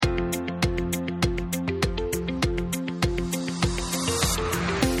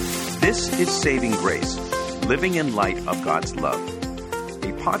This is Saving Grace, Living in Light of God's Love,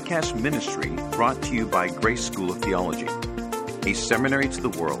 a podcast ministry brought to you by Grace School of Theology, a seminary to the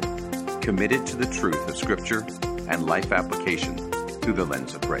world committed to the truth of Scripture and life application through the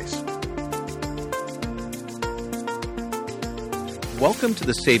lens of grace. Welcome to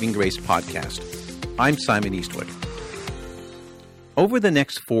the Saving Grace podcast. I'm Simon Eastwood. Over the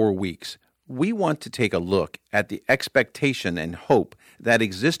next 4 weeks, we want to take a look at the expectation and hope that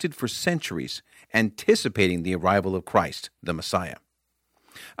existed for centuries, anticipating the arrival of Christ, the Messiah.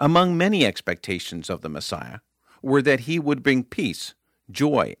 Among many expectations of the Messiah were that he would bring peace,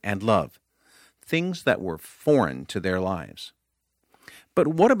 joy, and love, things that were foreign to their lives. But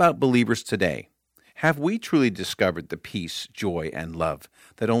what about believers today? Have we truly discovered the peace, joy, and love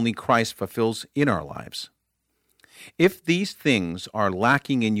that only Christ fulfills in our lives? If these things are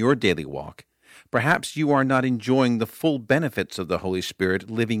lacking in your daily walk, perhaps you are not enjoying the full benefits of the Holy Spirit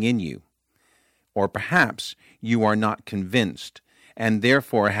living in you. Or perhaps you are not convinced and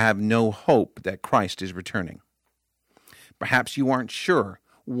therefore have no hope that Christ is returning. Perhaps you aren't sure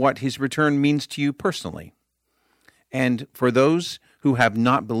what his return means to you personally. And for those who have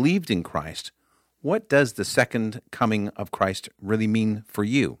not believed in Christ, what does the second coming of Christ really mean for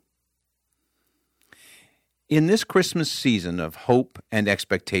you? In this Christmas season of hope and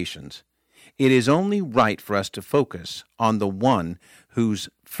expectations, it is only right for us to focus on the one whose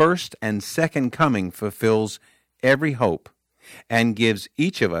first and second coming fulfills every hope and gives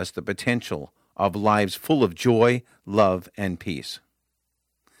each of us the potential of lives full of joy, love, and peace.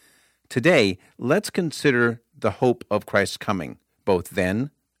 Today, let's consider the hope of Christ's coming, both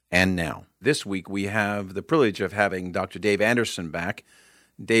then and now. This week, we have the privilege of having Dr. Dave Anderson back.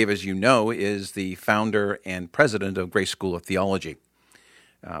 Dave, as you know, is the founder and president of Grace School of Theology.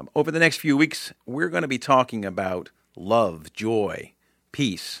 Over the next few weeks, we're going to be talking about love, joy,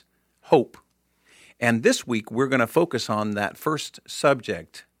 peace, hope. And this week, we're going to focus on that first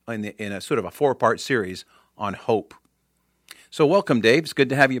subject in a sort of a 4-part series on hope. So welcome, Dave. It's good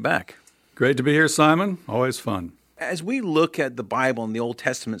to have you back. Great to be here, Simon. Always fun. As we look at the Bible and the Old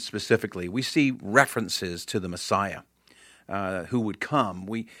Testament specifically, we see references to the Messiah who would come.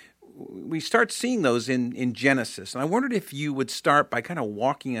 We start seeing those in Genesis. And I wondered if you would start by kind of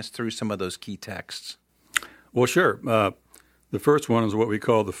walking us through some of those key texts. Well, sure. The first one is what we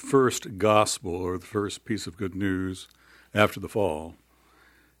call the first gospel, or the first piece of good news after the fall.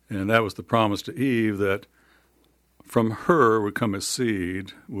 And that was the promise to Eve that from her would come a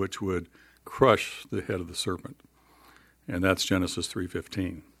seed which would crush the head of the serpent. And that's Genesis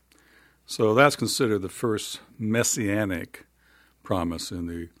 3:15. So that's considered the first messianic promise in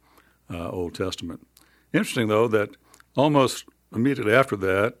the Old Testament. Interesting, though, that almost immediately after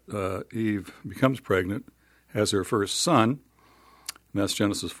that, Eve becomes pregnant, has her first son, and that's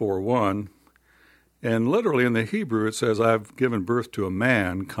Genesis 4:1. And literally in the Hebrew it says, I've given birth to a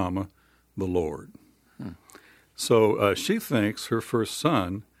man, comma, the Lord. So she thinks her first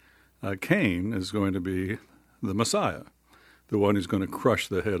son, Cain, is going to be the Messiah, the one who's going to crush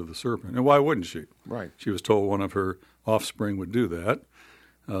the head of the serpent. And why wouldn't she? Right. She was told one of her offspring would do that.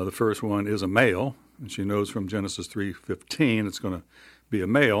 The first one is a male, and she knows from Genesis 3:15 it's going to be a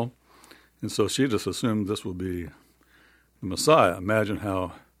male. And so she just assumed this will be the Messiah. Imagine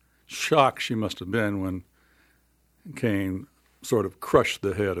how shocked she must have been when Cain sort of crushed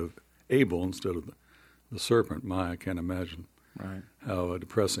the head of Abel instead of the serpent. I can't imagine how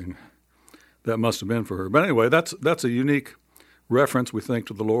depressing that must have been for her. But anyway, that's a unique reference, we think,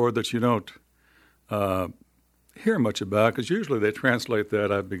 to the Lord that you don't hear much about, because usually they translate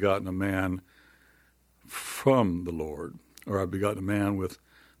that, I've begotten a man from the Lord, or I've begotten a man with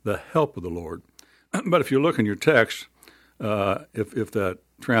the help of the Lord. But if you look in your text, if that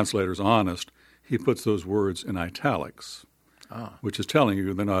translator's honest, he puts those words in italics, which is telling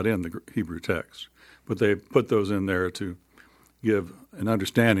you they're not in the Hebrew text. But they put those in there to give an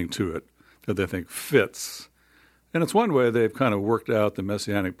understanding to it that they think fits. And it's one way they've kind of worked out the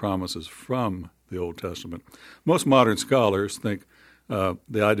messianic promises from the Old Testament. Most modern scholars think the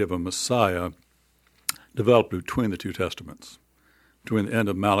idea of a Messiah developed between the two Testaments, between the end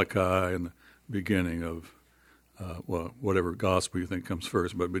of Malachi and the beginning of, whatever gospel you think comes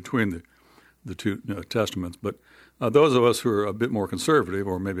first, but between the two Testaments. But those of us who are a bit more conservative,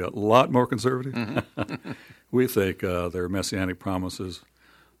 or maybe a lot more conservative, we think there are messianic promises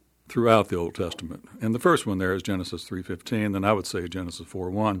throughout the Old Testament. And the first one there is Genesis 3:15, then I would say Genesis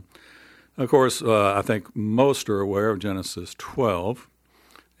 4:1. Of course, I think most are aware of Genesis 12,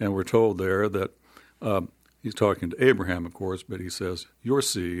 and we're told there that he's talking to Abraham, of course, but he says, your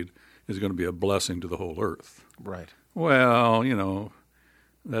seed is going to be a blessing to the whole earth. Right. Well, you know,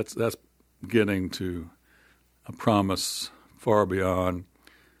 that's getting to a promise far beyond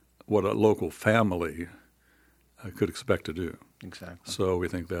what a local family could expect to do. Exactly. So we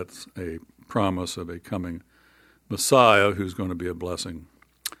think that's a promise of a coming Messiah who's going to be a blessing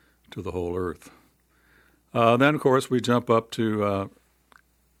to the whole earth. Then, of course, we jump up to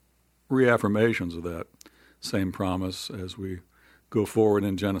reaffirmations of that same promise as we go forward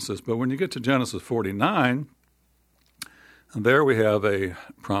in Genesis. But when you get to Genesis 49, there we have a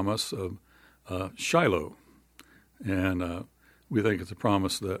promise of Shiloh. And we think it's a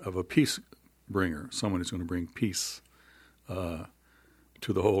promise of a peace bringer, someone who's going to bring peace to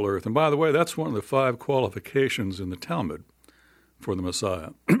the whole earth. And by the way, that's one of the 5 qualifications in the Talmud for the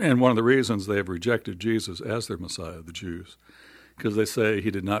Messiah. And one of the reasons they have rejected Jesus as their Messiah, the Jews, because they say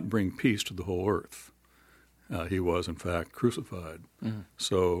he did not bring peace to the whole earth. He was, in fact, crucified. Mm-hmm.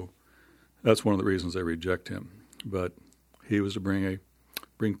 So that's one of the reasons they reject him. But he was to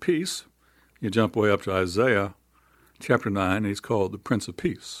bring peace. You jump way up to Isaiah chapter 9, and he's called the Prince of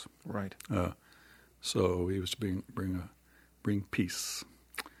Peace. Right. So he was to bring peace.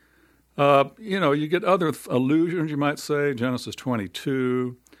 You get other allusions, you might say. Genesis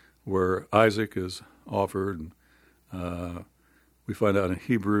 22, where Isaac is offered. And, we find out in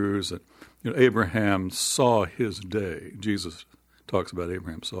Hebrews that Abraham saw his day. Jesus talks about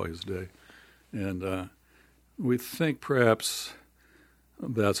Abraham saw his day. And we think perhaps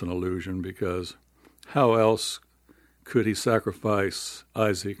that's an allusion, because how else could he sacrifice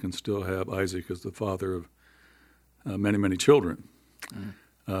Isaac and still have Isaac as the father of many, many children?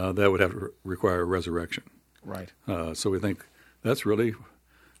 Mm. That would have to require a resurrection. Right. So we think that's really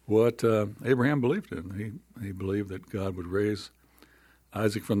what Abraham believed in. He believed that God would raise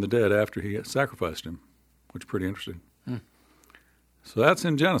Isaac from the dead after he sacrificed him, which is pretty interesting. Mm. So that's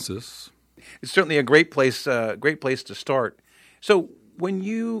in Genesis. It's certainly a great place to start. So when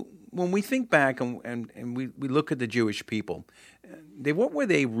we think back and we look at the Jewish people, what were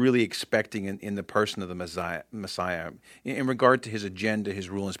they really expecting in the person of the Messiah in regard to his agenda, his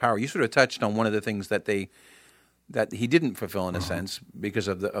rule, and his power? You sort of touched on one of the things that he didn't fulfill in a sense because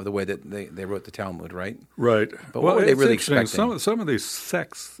of the way that they wrote the Talmud, right? Right. But what were they really expecting? Some of these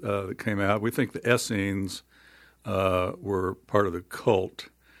sects that came out, we think the Essenes were part of the cult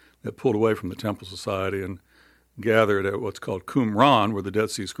that pulled away from the Temple Society and gathered at what's called Qumran, where the Dead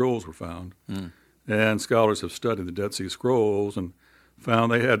Sea Scrolls were found. Mm. And scholars have studied the Dead Sea Scrolls and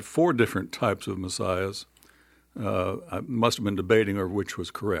found they had 4 different types of messiahs. I must have been debating over which was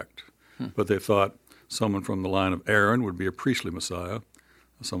correct. But they thought someone from the line of Aaron would be a priestly messiah.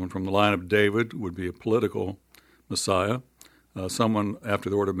 Someone from the line of David would be a political messiah. Someone after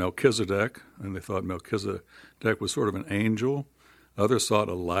the order of Melchizedek, and they thought Melchizedek was sort of an angel. Others thought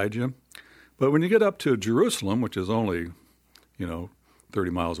Elijah. But when you get up to Jerusalem, which is only,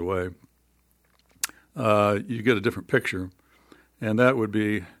 30 miles away, you get a different picture. And that would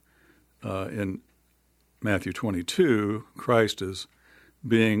be in Matthew 22, Christ is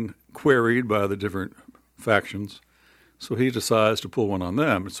being queried by the different factions. So he decides to pull one on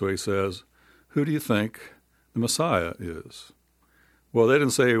them. So he says, who do you think the Messiah is? Well, they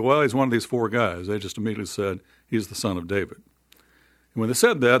didn't say, well, he's one of these 4 guys. They just immediately said, he's the son of David. And when they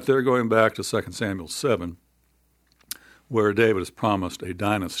said that, they're going back to 2 Samuel 7, where David is promised a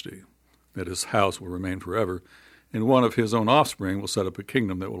dynasty, that his house will remain forever, and one of his own offspring will set up a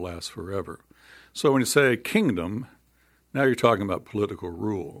kingdom that will last forever. So when you say kingdom, now you're talking about political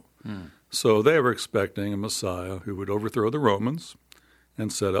rule. Mm. So they were expecting a Messiah who would overthrow the Romans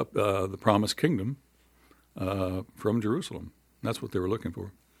and set up the promised kingdom from Jerusalem. That's what they were looking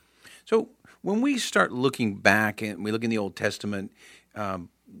for. So when we start looking back and we look in the Old Testament,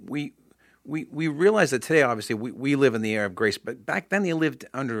 we realize that today, obviously, we live in the era of grace, but back then they lived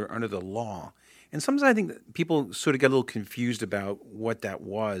under the law. And sometimes I think that people sort of get a little confused about what that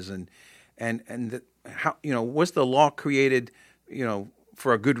was and that how was the law created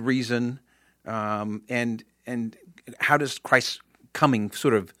for a good reason, and how does Christ's coming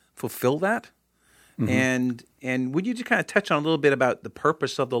sort of fulfill that? Mm-hmm. And would you just kind of touch on a little bit about the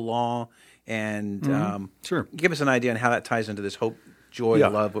purpose of the law and sure, give us an idea on how that ties into this hope, joy,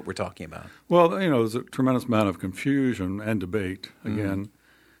 love, what we're talking about? Well, there's a tremendous amount of confusion and debate, again,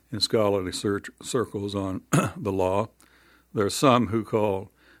 in scholarly circles on the law. There are some who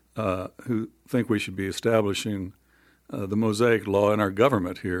think we should be establishing the Mosaic Law in our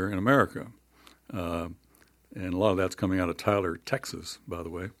government here in America. And a lot of that's coming out of Tyler, Texas, by the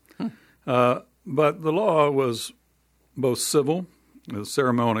way. But the law was both civil,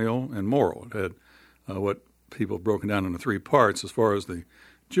 ceremonial, and moral. It had what people have broken down into 3 parts. As far as the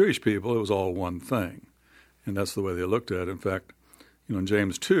Jewish people, it was all one thing. And that's the way they looked at it. In fact, In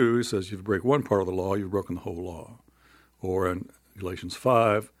James 2, he says, if you break one part of the law, you've broken the whole law. Or in Galatians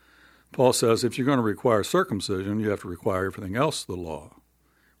 5, Paul says, if you're going to require circumcision, you have to require everything else the law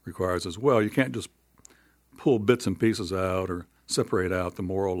requires as well. You can't just pull bits and pieces out or separate out the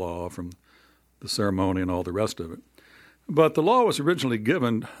moral law from the ceremony and all the rest of it. But the law was originally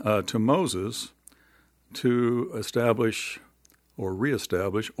given to Moses to establish or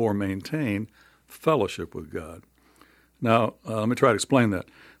reestablish or maintain fellowship with God. Now, let me try to explain that.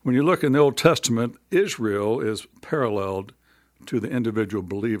 When you look in the Old Testament, Israel is paralleled to the individual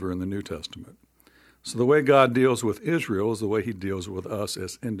believer in the New Testament. So the way God deals with Israel is the way he deals with us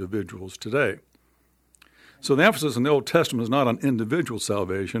as individuals today. So the emphasis in the Old Testament is not on individual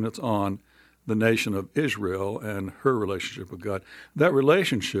salvation, it's on the nation of Israel and her relationship with God. That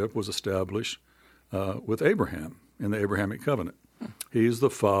relationship was established with Abraham in the Abrahamic covenant. He's the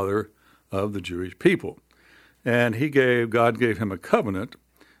father of the Jewish people. And God gave him a covenant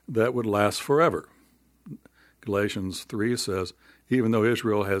that would last forever. Galatians 3 says, even though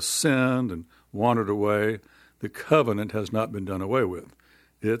Israel has sinned and wandered away, the covenant has not been done away with.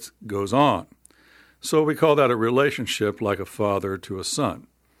 It goes on. So we call that a relationship like a father to a son.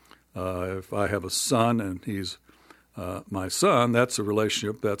 If I have a son and he's my son, that's a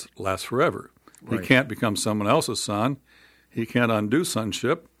relationship that lasts forever. Right. He can't become someone else's son. He can't undo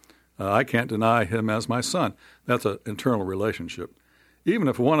sonship. I can't deny him as my son. That's an internal relationship. Even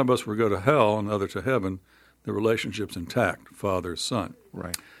if one of us were to go to hell and the other to heaven, the relationship's intact, father, son.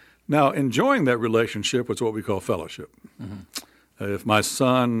 Right. Now, enjoying that relationship is what we call fellowship. Mm-hmm. If my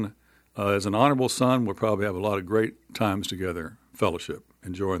son is an honorable son, we'll probably have a lot of great times together, fellowship,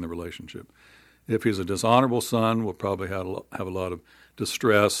 enjoying the relationship. If he's a dishonorable son, we'll probably have a lot of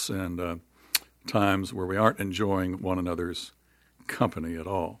distress and times where we aren't enjoying one another's company at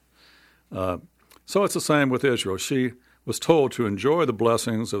all. So it's the same with Israel. She was told to enjoy the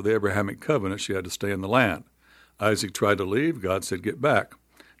blessings of the Abrahamic covenant. She had to stay in the land. Isaac tried to leave. God said, get back.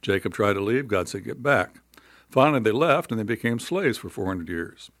 Jacob tried to leave. God said, get back. Finally, they left, and they became slaves for 400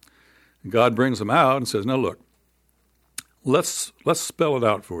 years. And God brings them out and says, now look, let's spell it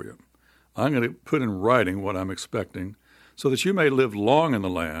out for you. I'm going to put in writing what I'm expecting so that you may live long in the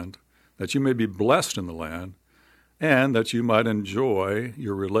land, that you may be blessed in the land, and that you might enjoy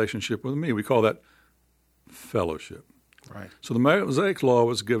your relationship with me. We call that fellowship. Right. So the Mosaic law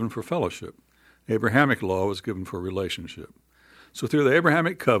was given for fellowship. Abrahamic law was given for relationship. So through the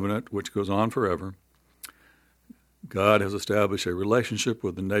Abrahamic covenant, which goes on forever, God has established a relationship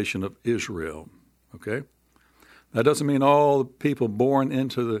with the nation of Israel. Okay? That doesn't mean all the people born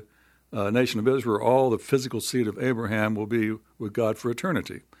into the nation of Israel, all the physical seed of Abraham will be with God for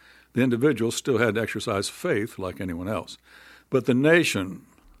eternity. The individual still had to exercise faith like anyone else. But the nation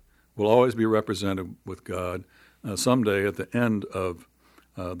will always be represented with God. Someday at the end of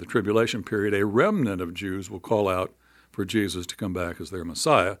the tribulation period, a remnant of Jews will call out for Jesus to come back as their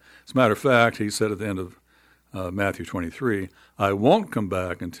Messiah. As a matter of fact, he said at the end of Matthew 23, I won't come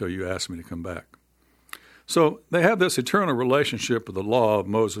back until you ask me to come back. So they have this eternal relationship with the law of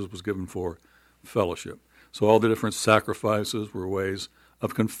Moses was given for fellowship. So all the different sacrifices were ways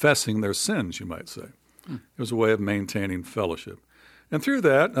of confessing their sins, you might say. It was a way of maintaining fellowship. And through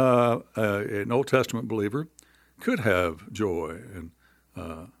that, an Old Testament believer could have joy and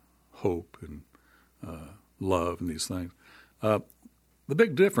hope and love and these things. The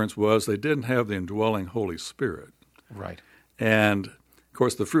big difference was they didn't have the indwelling Holy Spirit. Right. And, of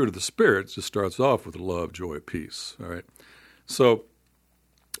course, the fruit of the Spirit just starts off with love, joy, peace. All right. So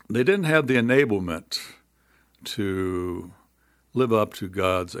they didn't have the enablement to live up to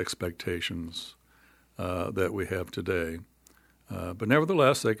God's expectations that we have today. But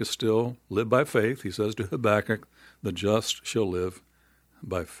nevertheless, they could still live by faith. He says to Habakkuk, the just shall live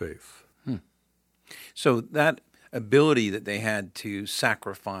by faith. So that ability that they had to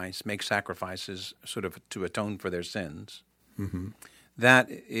make sacrifices sort of to atone for their sins, mm-hmm. that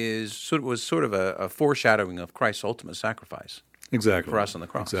was sort of a foreshadowing of Christ's ultimate sacrifice. Exactly. For us on the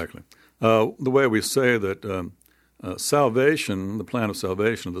cross. Exactly. The way we say that salvation, the plan of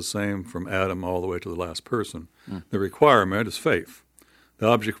salvation, is the same from Adam all the way to the last person. The requirement is faith. The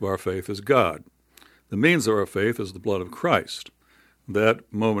object of our faith is God. The means of our faith is the blood of Christ.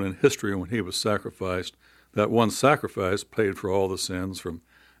 That moment in history when he was sacrificed, that one sacrifice paid for all the sins from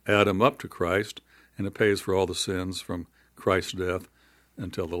Adam up to Christ, and it pays for all the sins from Christ's death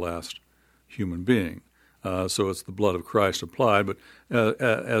until the last human being. So it's the blood of Christ applied. But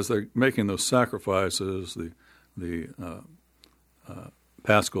as they're making those sacrifices, the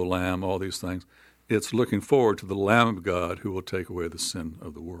Paschal Lamb, all these things, it's looking forward to the Lamb of God who will take away the sin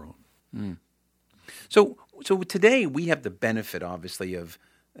of the world. So So today we have the benefit, obviously, of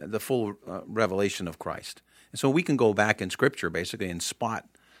the full revelation of Christ. And so we can go back in Scripture, basically, and spot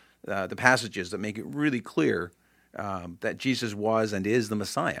the passages that make it really clear that Jesus was and is the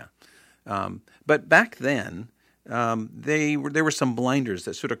Messiah. But back then, there were some blinders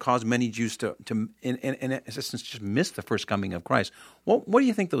that sort of caused many Jews to in essence, just miss the first coming of Christ. What do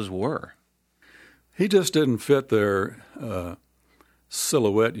you think those were? He just didn't fit their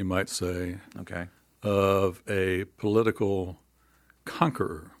silhouette, you might say, Okay. of a political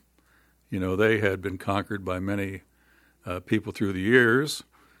conqueror. You know, they had been conquered by many people through the years.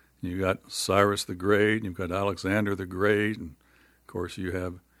 You got Cyrus the Great, you've got Alexander the Great, and of course you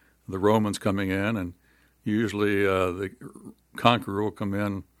have the Romans coming in, and usually the conqueror will come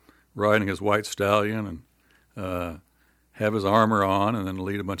in riding his white stallion and have his armor on and then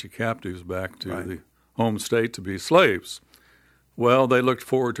lead a bunch of captives back to the home state to be slaves. Well, they looked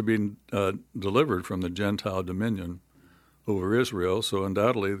forward to being delivered from the Gentile dominion over Israel, so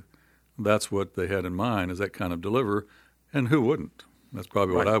undoubtedly that's what they had in mind, is that kind of deliverer, and who wouldn't? That's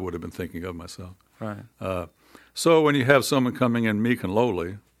probably what I would have been thinking of myself. Right. So when you have someone coming in meek and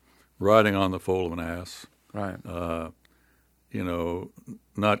lowly, riding on the foal of an ass, Right. you know,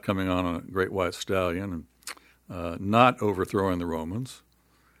 not coming on a great white stallion, and not overthrowing the Romans,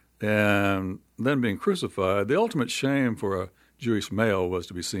 and then being crucified, the ultimate shame for a Jewish male was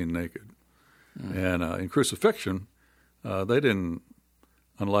to be seen naked. And in crucifixion, they didn't,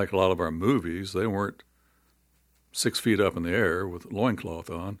 unlike a lot of our movies, they weren't 6 feet up in the air with a loincloth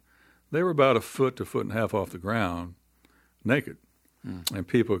on. They were about a foot to foot and a half off the ground, naked. And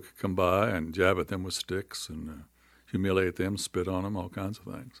people could come by and jab at them with sticks and humiliate them, spit on them, all kinds of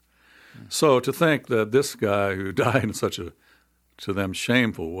things. So to think that this guy who died in such a, to them,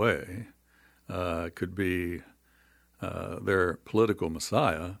 shameful way could be their political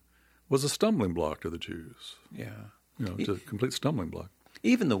Messiah was a stumbling block to the Jews. Yeah. You know, it's a complete stumbling block.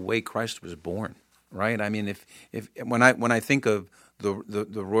 Even the way Christ was born, right? I mean, if when I think of the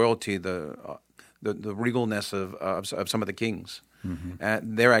royalty, the regalness of some of the kings,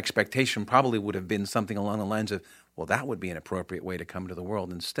 their expectation probably would have been something along the lines of, well, that would be an appropriate way to come to the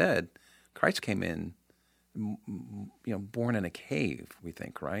world. Instead, Christ came in, born in a cave, we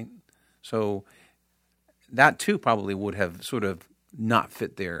think, right? So that too probably would have sort of not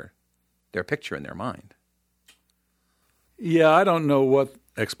fit their picture in their mind. Yeah, I don't know what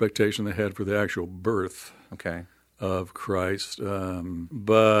expectation they had for the actual birth Okay. of Christ,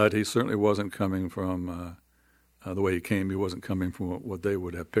 but he certainly wasn't coming from the way he came. He wasn't coming from what they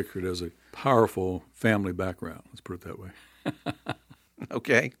would have pictured as a powerful family background. Let's put it that way.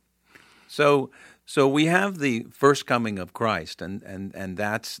 Okay. So we have the first coming of Christ, and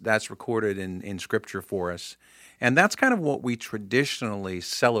that's recorded in Scripture for us, and that's kind of what we traditionally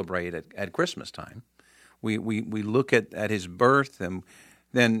celebrate at Christmas time. We look at his birth, and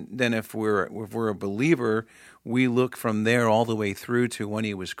then if we're a believer, we look from there all the way through to when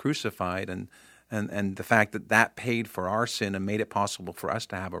he was crucified, and the fact that paid for our sin and made it possible for us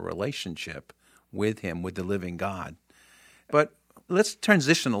to have a relationship with him, with the living God. But let's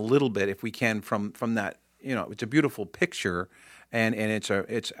transition a little bit, if we can, from that. You know, it's a beautiful picture, and it's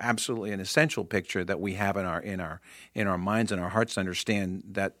absolutely an essential picture that we have in our minds and our hearts to understand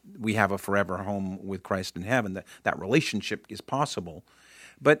that we have a forever home with Christ in heaven. That relationship is possible.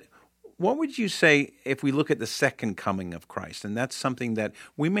 But what would you say if we look at the second coming of Christ? And that's something that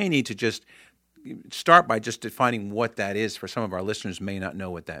we may need to just start by just defining what that is. For some of our listeners may not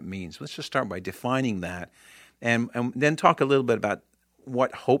know what that means. Let's just start by defining that, and then talk a little bit about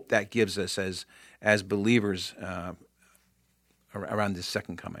what hope that gives us as believers around this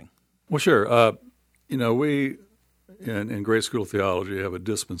second coming. Well, sure. We in grade school theology have a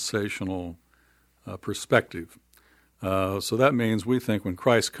dispensational perspective. So that means we think when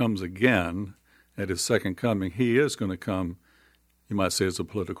Christ comes again at his second coming, he is going to come, you might say, as a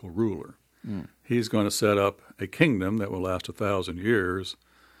political ruler. He's going to set up a kingdom that will last 1,000 years,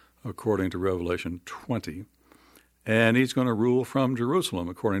 according to Revelation 20. And he's going to rule from Jerusalem,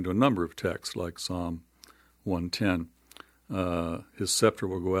 according to a number of texts, like Psalm 110. His scepter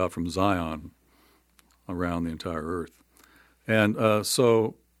will go out from Zion around the entire earth. And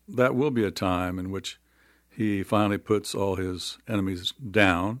so that will be a time in which he finally puts all his enemies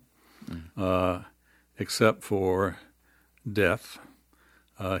down, except for death.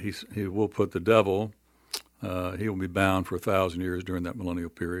 He will put the devil, he will be bound for 1,000 years during that millennial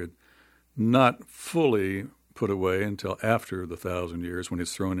period, not fully put away until after the 1,000 years when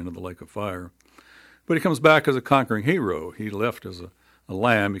he's thrown into the lake of fire. But he comes back as a conquering hero. He left as a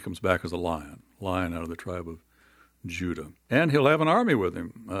lamb. He comes back as a lion out of the tribe of Judah. And he'll have an army with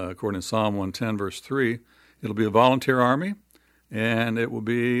him. According to Psalm 110, verse 3, It'll be a volunteer army, and it will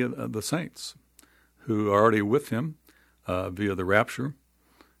be the saints who are already with him via the rapture,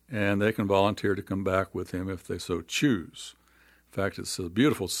 and they can volunteer to come back with him if they so choose. In fact, it's a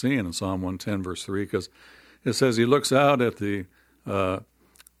beautiful scene in Psalm 110, verse 3, because it says he looks out at the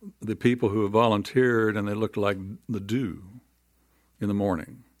people who have volunteered, and they look like the dew in the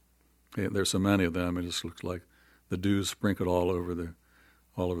morning. There's so many of them, it just looks like the dew sprinkled all over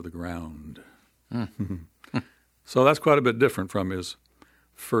the ground. So that's quite a bit different from his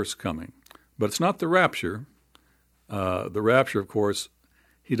first coming. But it's not the rapture. The rapture, of course,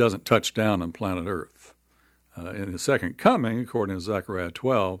 he doesn't touch down on planet Earth. In his second coming, according to Zechariah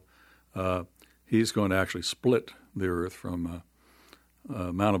 12, he's going to actually split the earth from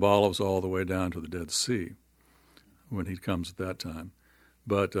Mount of Olives all the way down to the Dead Sea when he comes at that time.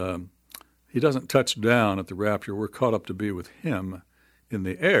 But he doesn't touch down at the rapture. We're caught up to be with him in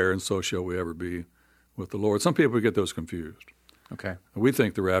the air, and so shall we ever be with the Lord. Some people get those confused. Okay. We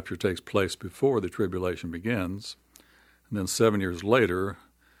think the rapture takes place before the tribulation begins, and then 7 years later,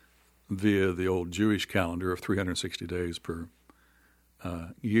 via the old Jewish calendar of 360 days per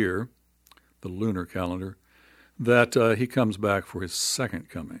year, the lunar calendar, that he comes back for his second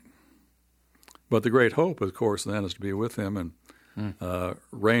coming. But the great hope, of course, then is to be with him and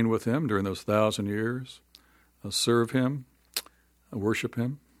reign with him during those 1,000 years, serve him, worship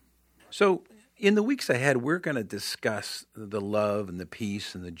him. So in the weeks ahead, we're going to discuss the love and the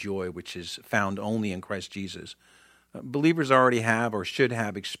peace and the joy which is found only in Christ Jesus. Believers already have or should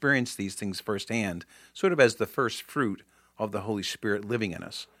have experienced these things firsthand, sort of as the first fruit of the Holy Spirit living in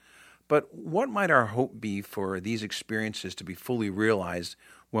us. But what might our hope be for these experiences to be fully realized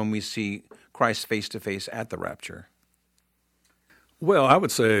when we see Christ face to face at the rapture? Well, I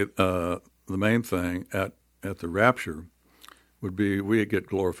would say the main thing at the rapture would be we get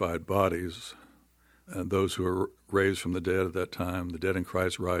glorified bodies, and those who are raised from the dead at that time, the dead in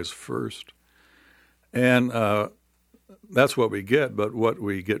Christ rise first. And that's what we get, but what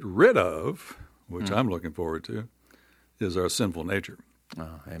we get rid of, which I'm looking forward to, is our sinful nature.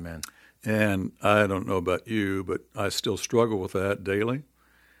 Oh, amen. And I don't know about you, but I still struggle with that daily.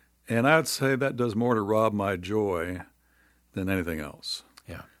 And I'd say that does more to rob my joy than anything else.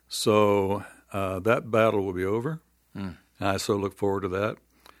 Yeah. So that battle will be over. And I so look forward to that.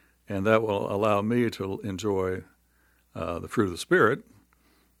 And that will allow me to enjoy the fruit of the Spirit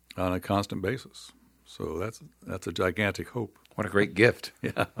on a constant basis. So that's a gigantic hope. What a great gift.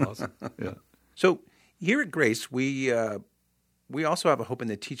 Yeah, awesome. Yeah. So here at Grace, we also have a hope in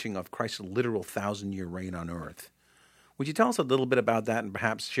the teaching of Christ's literal 1,000-year reign on earth. Would you tell us a little bit about that and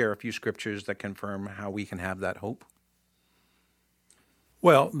perhaps share a few scriptures that confirm how we can have that hope?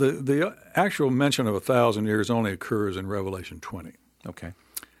 Well, the actual mention of 1,000 years only occurs in Revelation 20. Okay.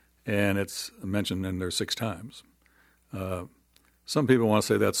 And it's mentioned in there 6 times. Some people want to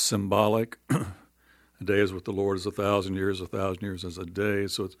say that's symbolic. A day is with the Lord is 1,000 years, 1,000 years is a day,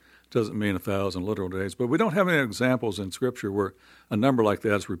 so it doesn't mean 1,000 literal days. But we don't have any examples in Scripture where a number like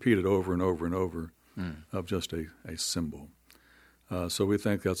that is repeated over and over and over of just a symbol. So we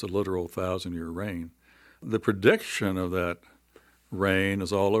think that's a literal 1,000-year reign. The prediction of that reign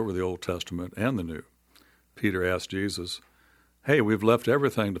is all over the Old Testament and the New. Peter asked Jesus, hey, we've left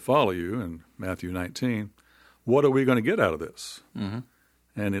everything to follow you in Matthew 19. What are we going to get out of this? Mm-hmm.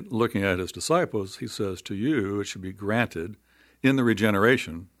 And looking at his disciples, he says, to you it should be granted in the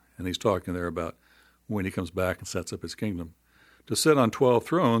regeneration, and he's talking there about when he comes back and sets up his kingdom, to sit on 12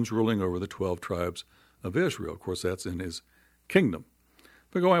 thrones ruling over the 12 tribes of Israel. Of course, that's in his kingdom.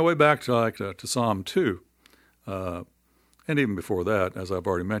 But going way back to Psalm 2, and even before that, as I've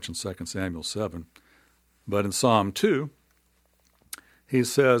already mentioned, 2 Samuel 7. But in Psalm 2, he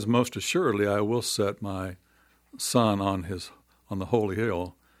says, most assuredly I will set my son on the holy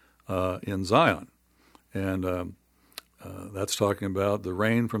hill in Zion. And that's talking about the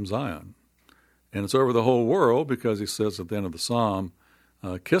reign from Zion. And it's over the whole world because he says at the end of the psalm,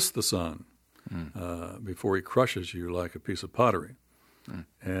 kiss the Son before he crushes you like a piece of pottery.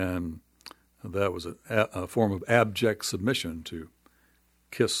 And that was a form of abject submission to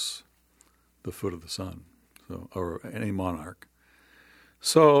kiss the foot of the Son, or any monarch.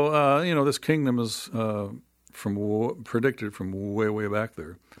 So, this kingdom is predicted from way, way back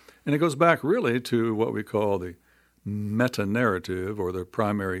there. And it goes back really to what we call the meta-narrative, or the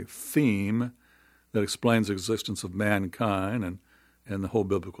primary theme that explains the existence of mankind and the whole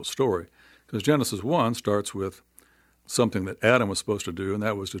biblical story. Because Genesis 1 starts with something that Adam was supposed to do, and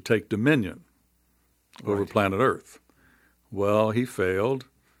that was to take dominion over planet Earth. Well, he failed.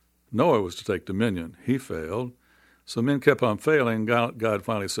 Noah was to take dominion. He failed. So men kept on failing. God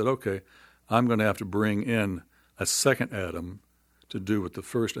finally said, okay, I'm going to have to bring in a second Adam to do what the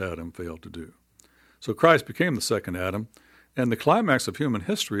first Adam failed to do. So Christ became the second Adam, and the climax of human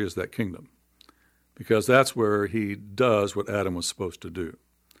history is that kingdom, because that's where he does what Adam was supposed to do.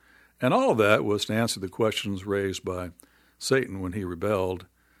 And all of that was to answer the questions raised by Satan when he rebelled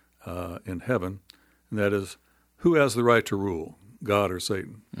in heaven, and that is, who has the right to rule, God or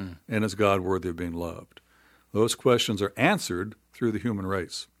Satan? And is God worthy of being loved? Those questions are answered through the human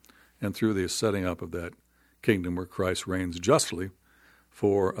race and through the setting up of that kingdom where Christ reigns justly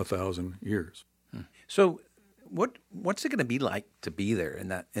for 1,000 years. So what's it going to be like to be there in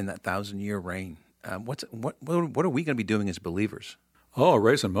that 1,000-year reign? What are we going to be doing as believers? Oh,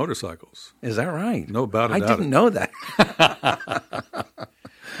 racing motorcycles. Is that right? No doubt about it. I didn't know that.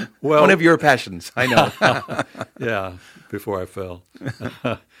 Well, one of your passions, I know. Yeah, before I fell.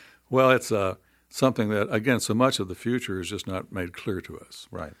 Well, it's something that, again, so much of the future is just not made clear to us.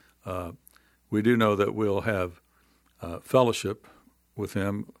 Right. We do know that we'll have fellowship with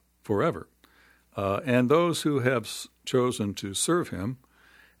him forever. And those who have chosen to serve him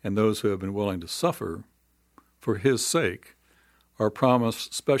and those who have been willing to suffer for his sake are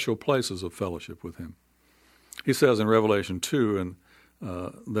promised special places of fellowship with him. He says in Revelation 2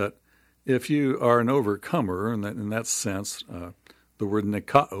 that if you are an overcomer, and in that sense, the word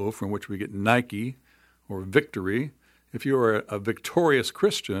nikao, from which we get Nike or victory, if you are a victorious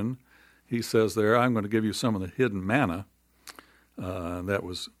Christian, he says there, I'm going to give you some of the hidden manna. That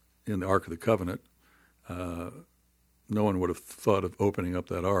was in the Ark of the Covenant. No one would have thought of opening up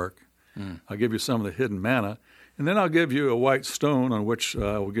that ark. I'll give you some of the hidden manna, and then I'll give you a white stone on which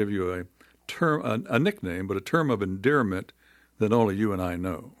I will give you a nickname, but a term of endearment that only you and I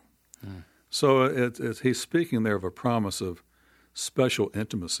know. So he's speaking there of a promise of special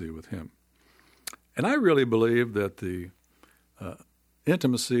intimacy with him. And I really believe that the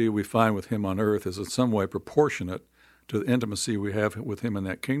intimacy we find with him on earth is in some way proportionate to the intimacy we have with him in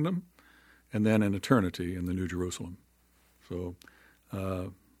that kingdom and then in eternity in the New Jerusalem. So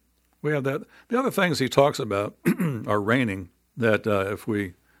we have that. The other things he talks about are reigning, that if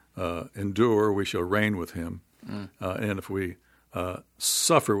we endure, we shall reign with him. And if we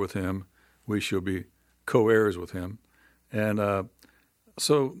suffer with him, we shall be co-heirs with him. And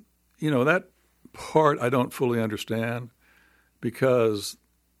so, that part I don't fully understand because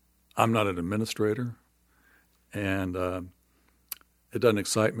I'm not an administrator, and it doesn't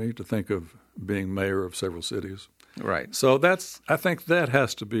excite me to think of being mayor of several cities. Right. So I think that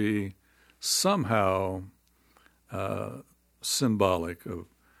has to be somehow symbolic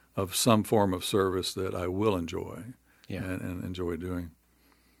of some form of service that I will enjoy and enjoy doing.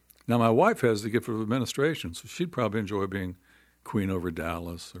 Now, my wife has the gift of administration, so she'd probably enjoy being queen over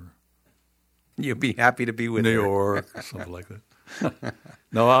Dallas or You'd be happy to be with New her. York or something like that.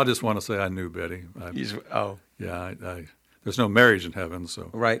 No, I'll just want to say I knew Betty. There's no marriage in heaven, so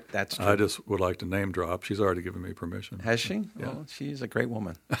Right, that's true. I just would like to name drop. She's already given me permission. Has she? Yeah. Well, she's a great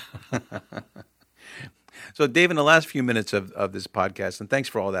woman. So, Dave, in the last few minutes of this podcast, and thanks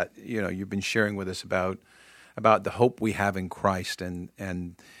for all that, you've been sharing with us about the hope we have in Christ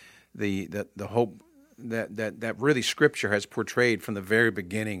and the hope that really Scripture has portrayed from the very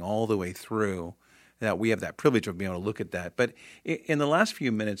beginning all the way through, that we have that privilege of being able to look at that. But in the last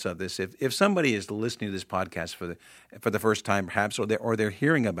few minutes of this, if somebody is listening to this podcast for the first time, perhaps, or they're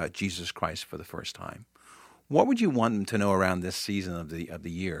hearing about Jesus Christ for the first time, what would you want them to know around this season of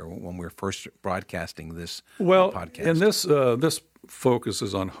the year when we're first broadcasting this podcast? And this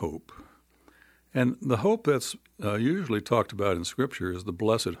focuses on hope, and the hope that's usually talked about in Scripture is the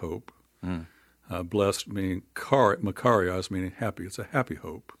blessed hope. Blessed meaning makarios, meaning happy. It's a happy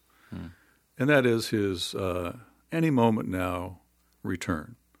hope. And that is his any moment now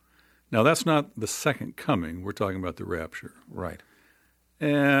return. Now, that's not the second coming. We're talking about the rapture. Right.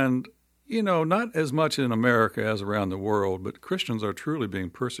 And, not as much in America as around the world, but Christians are truly being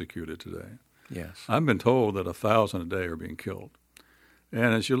persecuted today. Yes. I've been told that 1,000 a day are being killed.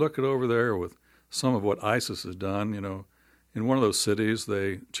 And as you look at over there with some of what ISIS has done, in one of those cities,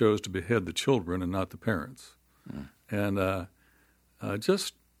 they chose to behead the children and not the parents. And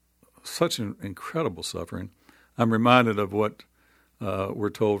just such an incredible suffering. I'm reminded of what we're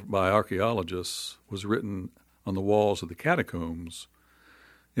told by archaeologists was written on the walls of the catacombs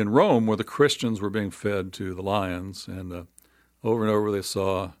in Rome, where the Christians were being fed to the lions, and over and over they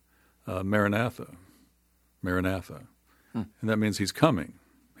saw Maranatha. Maranatha. And that means he's coming.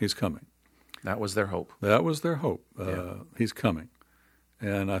 He's coming. That was their hope. That was their hope. He's coming.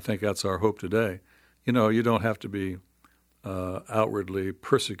 And I think that's our hope today. You don't have to be outwardly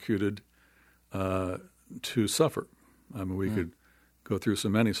persecuted to suffer. I mean, we could go through so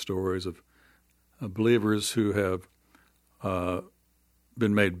many stories of believers who have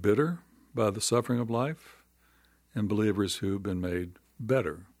been made bitter by the suffering of life, and believers who've been made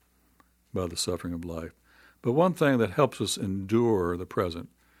better by the suffering of life. But one thing that helps us endure the present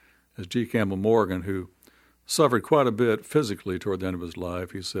is G. Campbell Morgan, who suffered quite a bit physically toward the end of his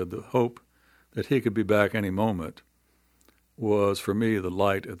life. He said the hope that he could be back any moment was, for me, the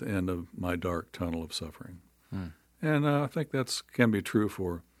light at the end of my dark tunnel of suffering. And I think that can be true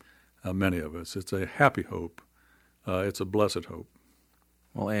for many of us. It's a happy hope. It's a blessed hope.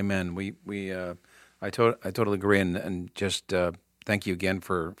 Well, amen. I totally agree, and just thank you again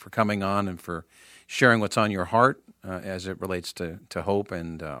for coming on and for sharing what's on your heart as it relates to hope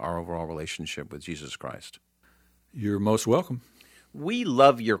and our overall relationship with Jesus Christ. You're most welcome. We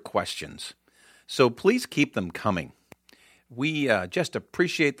love your questions, so please keep them coming. We just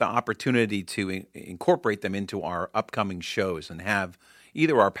appreciate the opportunity to incorporate them into our upcoming shows and have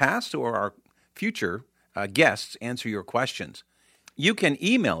either our past or our future guests answer your questions. You can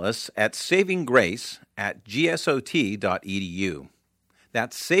email us at savinggrace@gsot.edu.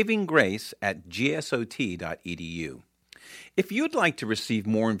 That's savinggrace@gsot.edu. If you'd like to receive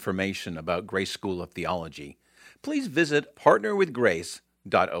more information about Grace School of Theology, please visit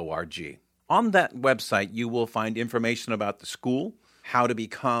partnerwithgrace.org. On that website, you will find information about the school, how to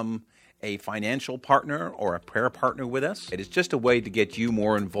become a financial partner or a prayer partner with us. It is just a way to get you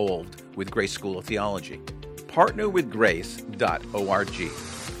more involved with Grace School of Theology. partnerwithgrace.org.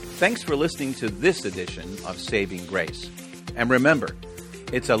 Thanks for listening to this edition of Saving Grace. And remember,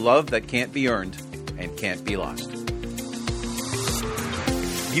 it's a love that can't be earned and can't be lost.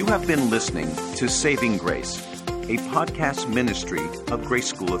 You have been listening to Saving Grace, a podcast ministry of Grace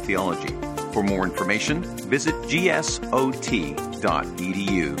School of Theology. For more information, visit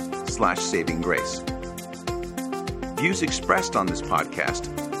gsot.edu/savinggrace. Views expressed on this podcast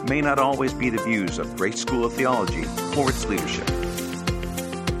may not always be the views of Grace School of Theology or its leadership.